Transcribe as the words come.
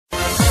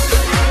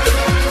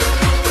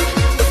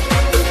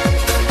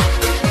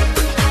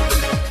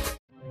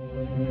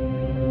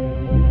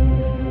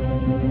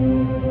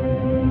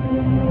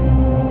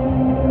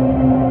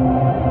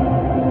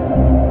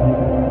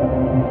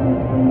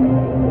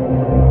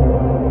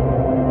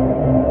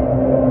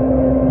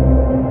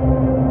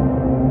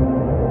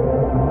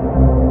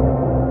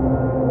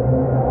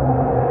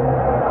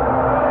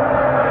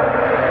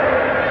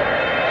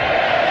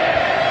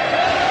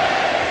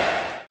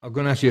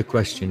answer your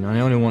question, I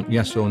only want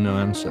yes or no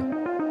answer.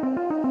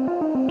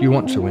 Do you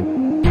want to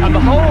win? And the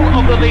whole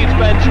of the Leeds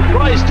bench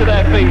rise to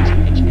their feet.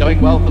 It's going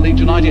well for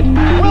Leeds United.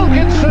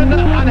 Wilkinson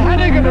and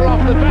Hennigan are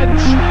off the bench.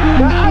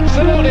 They're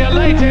absolutely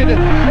elated.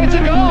 It's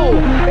a goal.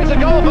 It's a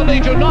goal for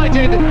Leeds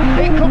United.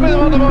 It could be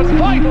one of the most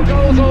vital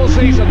goals all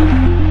season.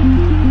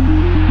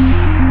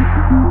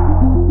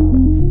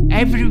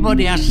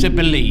 Everybody has to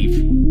believe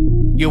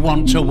you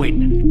want to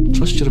win.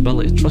 Trust your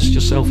ability, trust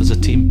yourself as a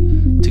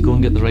team to go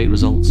and get the right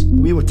results.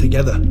 We were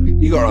together.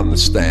 You got to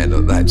understand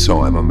at that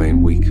time, I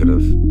mean, we could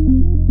have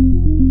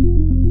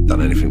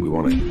done anything we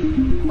wanted.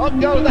 Up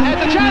goes the head,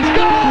 the chance,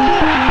 goal!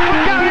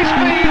 For Gary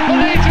Speed for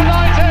Leeds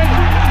United!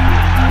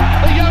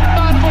 The young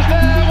man was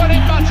there when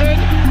it mattered.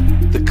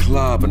 The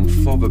club and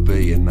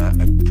Fotherby and that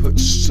had put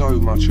so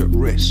much at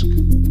risk.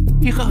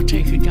 You got to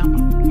take a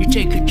gamble. You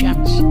take a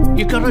chance.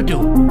 You got to do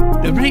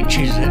it. The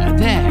riches are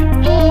there.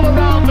 All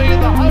around me,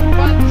 the home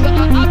fans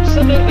are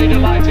absolutely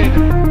delighted.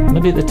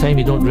 Maybe at the time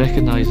you don't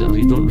recognise it or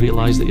you don't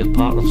realise that you're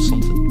part of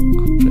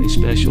something pretty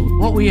special.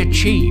 What we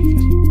achieved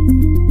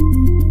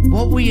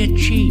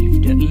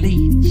at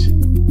Leeds.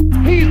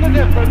 He's the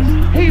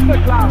difference, he's the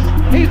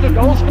class, he's the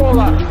goal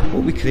scorer.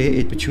 What we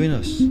created between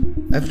us,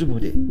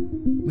 everybody,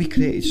 we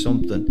created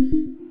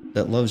something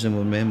that lives in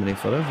our memory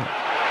forever.